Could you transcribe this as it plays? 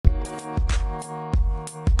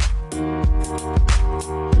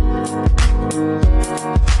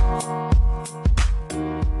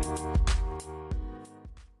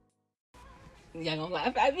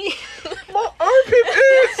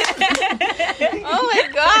Oh my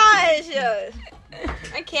gosh.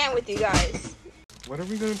 I can't with you guys. What are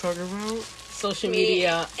we going to talk about? Social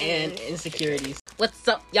media and insecurities. What's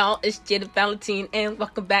up, y'all? It's Jada Valentine, and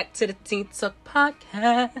welcome back to the Teen Talk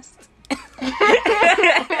Podcast.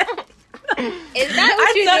 Is that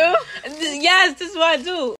what you do? Yes, this is what I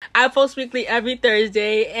do. I post weekly every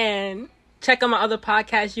Thursday, and check out my other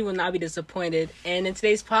podcast. You will not be disappointed. And in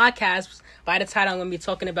today's podcast, by the title, I'm going to be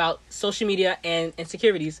talking about social media and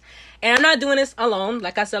insecurities. And I'm not doing this alone.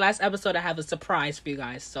 Like I said last episode, I have a surprise for you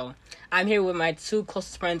guys. So I'm here with my two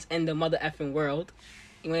closest friends in the mother effing world.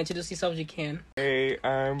 You want to introduce yourselves? You can. Hey,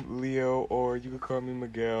 I'm Leo, or you could call me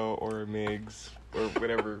Miguel, or Migs, or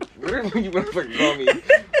whatever you want to fucking call me.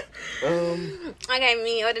 Okay,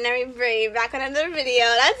 me, Ordinary Bree, back on another video.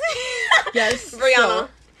 That's Yes. Brianna.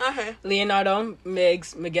 So, Leonardo,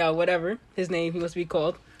 Migs, Miguel, whatever his name he must be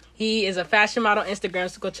called. He is a fashion model on Instagram,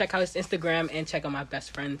 so go check out his Instagram and check out my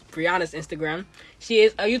best friend Brianna's Instagram. She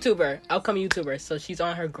is a YouTuber, upcoming YouTuber, so she's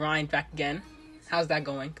on her grind back again. How's that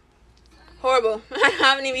going? Horrible. I don't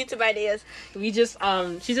have any YouTube ideas. We just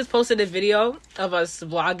she just posted a video of us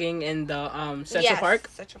vlogging in the Central Park.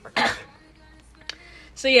 Central Park.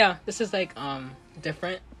 So yeah, this is like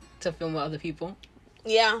different to film with other people.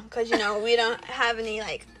 Yeah, because we don't have any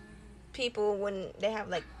like people when they have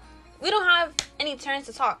like we don't have any turns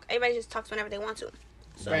to talk. Everybody just talks whenever they want to.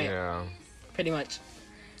 So, right. Yeah. Pretty much.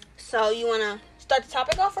 So you wanna start the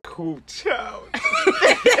topic off? Cool, child.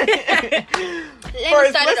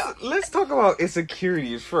 Let's talk about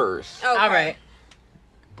insecurities first. Okay. All right.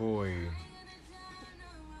 Boy,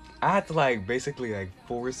 I had to basically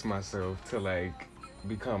force myself to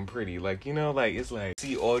become pretty. It's like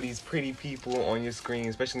see all these pretty people on your screen,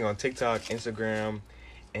 especially on TikTok, Instagram,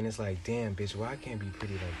 and it's like, damn, bitch, why I can't be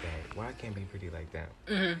pretty like that? Why I can't be pretty like that?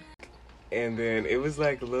 Mm-hmm. And then it was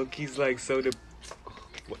low-key's low-key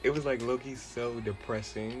so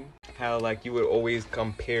depressing how you would always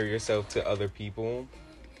compare yourself to other people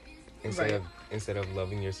instead of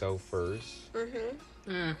loving yourself first.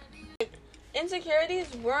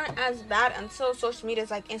 Insecurities weren't as bad until social medias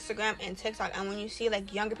like Instagram and TikTok, and when you see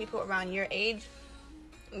younger people around your age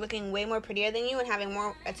looking way more prettier than you and having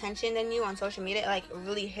more attention than you on social media, it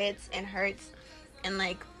really hits and hurts. And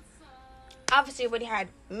obviously everybody had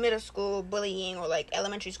middle school bullying or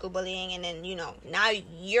elementary school bullying, and then now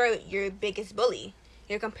you're your biggest bully.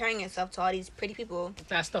 You're comparing yourself to all these pretty people.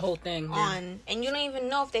 That's the whole thing. And you don't even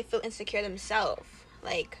know if they feel insecure themselves.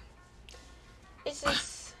 It's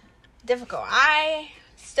just difficult. I'm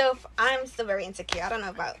still very insecure. I don't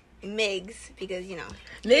know about Migs because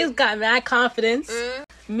Migs got mad confidence. Mm.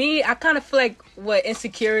 Me, I kind of feel like what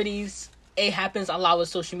insecurities, it happens a lot with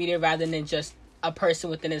social media rather than just a person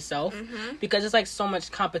within itself, because it's so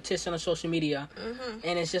much competition on social media,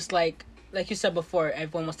 and it's just like you said before,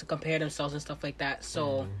 everyone wants to compare themselves and stuff like that.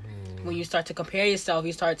 So when you start to compare yourself,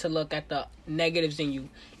 you start to look at the negatives in you,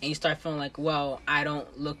 and you start feeling well, I don't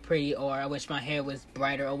look pretty, or I wish my hair was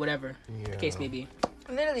brighter, or whatever the case may be.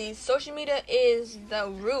 Literally, social media is the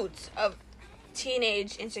root of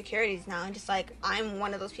teenage insecurities now, and just I'm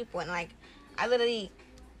one of those people, and I literally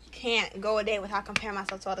can't go a day without comparing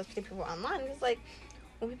myself to all those people online. It's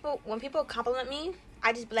when people compliment me,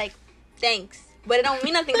 I just be like, thanks, but it don't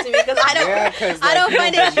mean nothing to me because I don't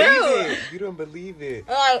find it true. You don't believe it.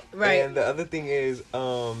 Right. And the other thing is,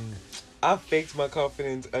 I faked my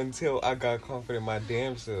confidence until I got confident in my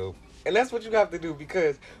damn self. And that's what you have to do,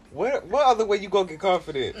 because what other way you gonna get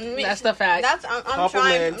confident? That's the fact. I'm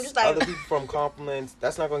trying. I'm just other people from compliments,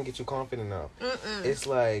 that's not gonna get you confident enough. It's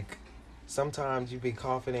sometimes you be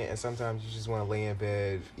confident and sometimes you just want to lay in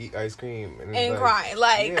bed, eat ice cream, and cry.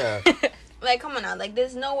 Yeah. Come on now.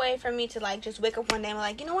 There's no way for me to just wake up one day and be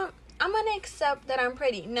like, you know what? I'm gonna accept that I'm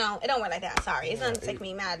pretty. No, it don't work like that. Sorry, it's gonna take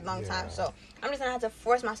me mad long time. So I'm just gonna have to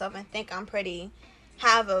force myself and think I'm pretty,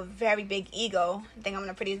 have a very big ego, think I'm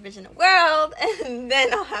the prettiest bitch in the world, and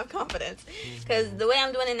then I'll have confidence. Because the way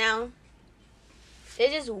I'm doing it now,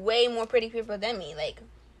 there's just way more pretty people than me.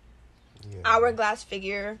 Hourglass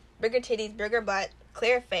figure, bigger titties, bigger butt,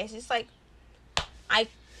 clear face. It's I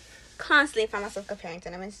constantly find myself comparing to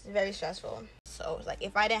them. It's very stressful. So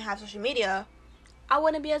if I didn't have social media, I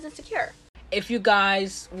wouldn't be as insecure. If you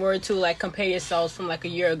guys were to compare yourselves from a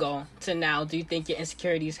year ago to now, do you think your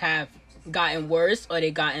insecurities have gotten worse, or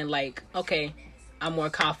they gotten okay, I'm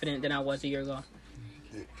more confident than I was a year ago?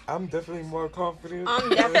 I'm definitely more confident.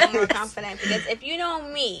 I'm definitely more confident, because if you know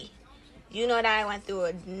me, you know that I went through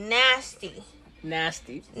a nasty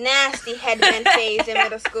headband phase in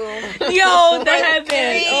middle school. Yo, the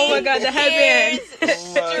headband. Oh my god, the headband.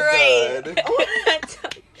 Straight.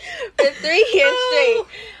 For 3 years straight.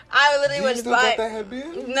 I literally Do you would still buy. got that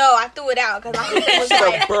headband? No, I threw it out because my husband was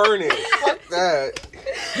Stop like, burn it. Fuck that.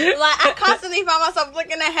 like I constantly found myself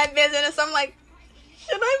looking at headbands and so I'm like,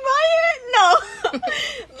 should I buy it? No.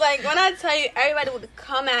 Like when I tell you, everybody would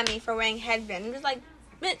come at me for wearing headbands. I'm just like,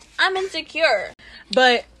 bitch, I'm insecure.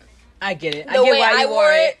 But I get it. I The get way why I you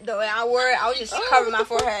wore it, I would just cover my what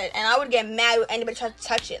the forehead, and I would get mad when anybody tried to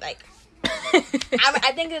touch it. Like,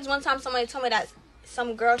 I think there's one time somebody told me that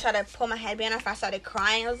some girl tried to pull my headband off. I started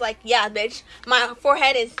crying. I was like, yeah, bitch, my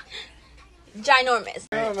forehead is ginormous.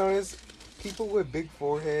 I don't know. It's people with big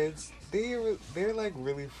foreheads. They're like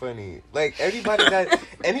really funny. Like anybody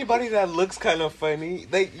that looks kind of funny.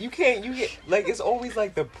 Like you get like it's always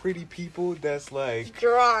like the pretty people that's like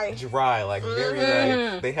Dry, like very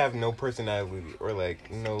like they have no personality or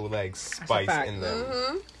like no like spice in them.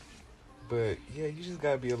 Mm-hmm. But yeah, you just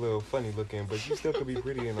gotta be a little funny looking, but you still could be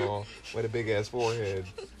pretty and all with a big ass forehead.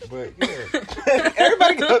 But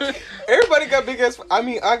yeah, everybody got big ass. I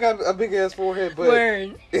mean, I got a big ass forehead, but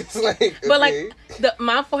Word. it's like, But okay. like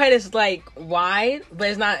my forehead is like wide, but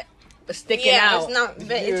it's not sticking out. it's not.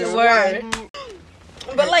 It's just Word. wide.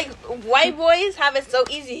 But like white boys have it so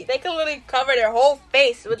easy. They can literally cover their whole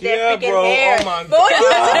face with their freaking bro. hair. Oh my But once you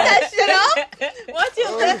God. lift that shit up, once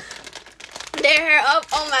you lift their hair up,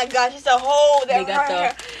 oh my gosh, it's a whole. Their They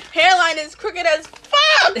got hairline is crooked as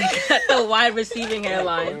fuck. The wide receiving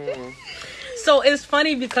hairline. So it's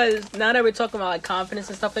funny because now that we're talking about like confidence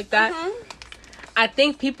and stuff like that, I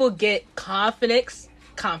think people get confidence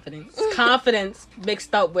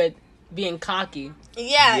mixed up with being cocky.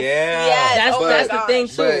 Yes. Yeah. Yes. That's the thing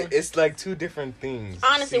too. But it's like two different things.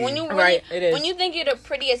 Honestly, See? when you really, Right, it is. when you think you're the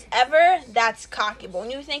prettiest ever, that's cocky. But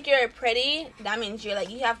when you think you're pretty, that means you're like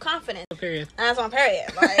you have confidence. Period. And that's on period.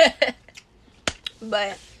 Like,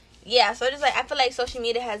 but yeah, so just like I feel like social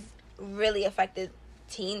media has really affected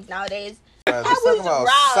teens nowadays. Let's I talk was about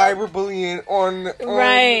robbed. cyberbullying on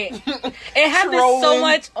Right. It happens so Trolling.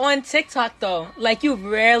 much on TikTok though. Like you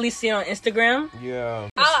rarely see it on Instagram. Yeah.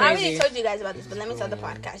 I crazy. already told you guys about this, but let me start the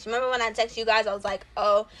podcast. Remember when I texted you guys? I was like,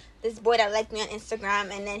 "Oh, this boy that liked me on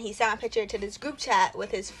Instagram," and then he sent my picture to this group chat with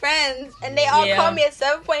his friends, and they all Yeah. called me a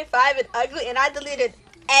 7.5 and ugly, and I deleted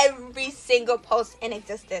every single post in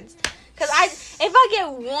existence. Cause if I get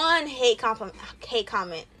one hate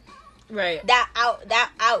comment, Right. that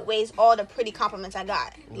outweighs all the pretty compliments I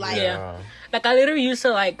got. Like, Yeah. Like I literally used to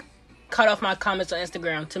like cut off my comments on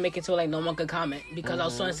Instagram to make it so like no one could comment because I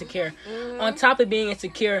was so insecure. On top of being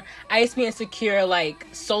insecure, I used to be insecure like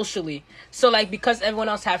socially. So like because everyone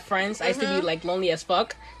else had friends, I used to be like lonely as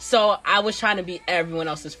fuck. So I was trying to be everyone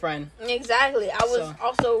else's friend. exactly. I was So.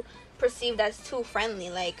 also perceived as too friendly.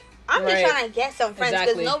 Like, I'm Right. just trying to get some friends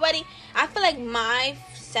because Exactly. I feel like my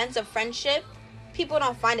sense of friendship, people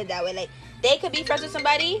don't find it that way. Like, they could be friends with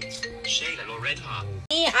somebody.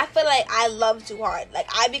 Me, I feel like I love too hard. Like,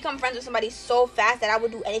 I become friends with somebody so fast that I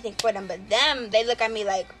would do anything for them. But them, they look at me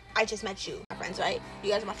like, I just met you. My friends, right?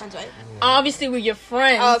 You guys are my friends, right? Obviously we're your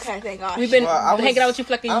friends. Oh, okay, thank gosh. We've been Well, I was- hanging out with you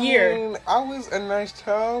for like a year. mean, I was a nice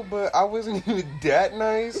child, but I wasn't even that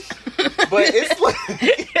nice. But it's like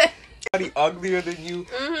somebody uglier than you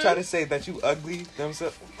try to say that you ugly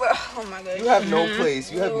themselves. Oh my gosh. You have no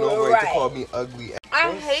place. You have no right to Right. call me ugly.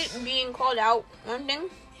 I hate being called out. One thing,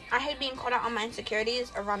 I hate being called out on my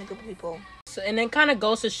insecurities around a group of people. So, and then kind of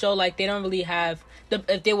goes to show like they don't really have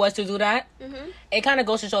if they was to do that, it kind of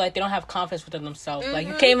goes to show like they don't have confidence within themselves. Like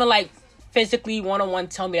you can't even like physically one-on-one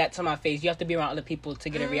tell me that to my face. You have to be around other people to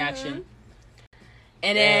get a reaction.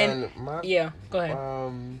 And then yeah, go ahead.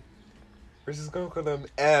 We're just gonna call them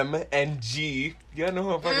M and G. Y'all know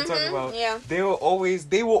who I'm fucking talking about. Yeah. They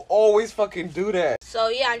will always fucking do that. So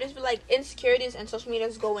yeah, I just feel like insecurities and social media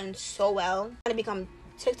is going so well. I'm gonna become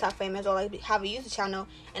TikTok famous or like have a YouTube channel,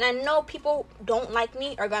 and I know people don't like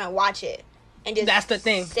me are gonna watch it and just That's the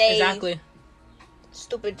thing. say Exactly.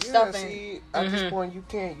 stupid Yeah, stuff. And see, at this point, you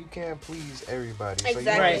can't please everybody. So you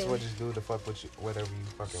Exactly. might as well just do the fuck whatever you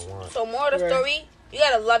fucking want. so more of the Right. story, you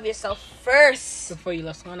gotta love yourself first. Before you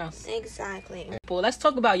love someone else. Exactly. Well, let's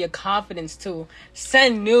talk about your confidence too.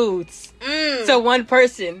 Send nudes Mm. to one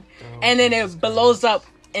person, and then it blows up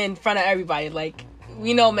in front of everybody. Like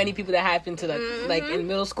we know many people that happen to like in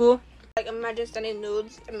middle school. Like imagine sending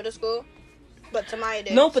nudes in middle school, but Tamaya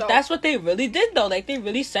did. No, but so. that's what they really did though. Like they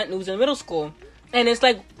really sent nudes in middle school, and it's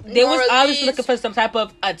like they was Nor obviously least. looking for some type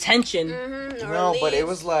of attention. No, but it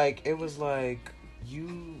was like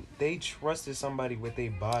they trusted somebody with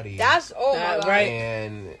their body. That's oh my god. right.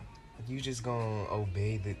 And you just gonna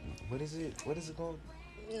obey the what is it called?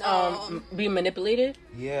 No. Be manipulated.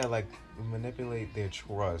 Yeah, like manipulate their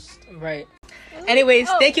trust. Right. Anyways,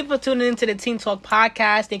 Oh. thank you for tuning into the Teen Talk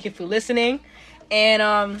podcast. Thank you for listening.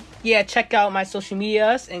 And yeah, check out my social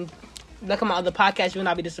medias and look at my other podcasts. You will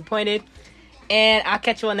not be disappointed. And I'll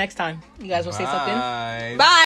catch you all next time. You guys want to say something? Bye.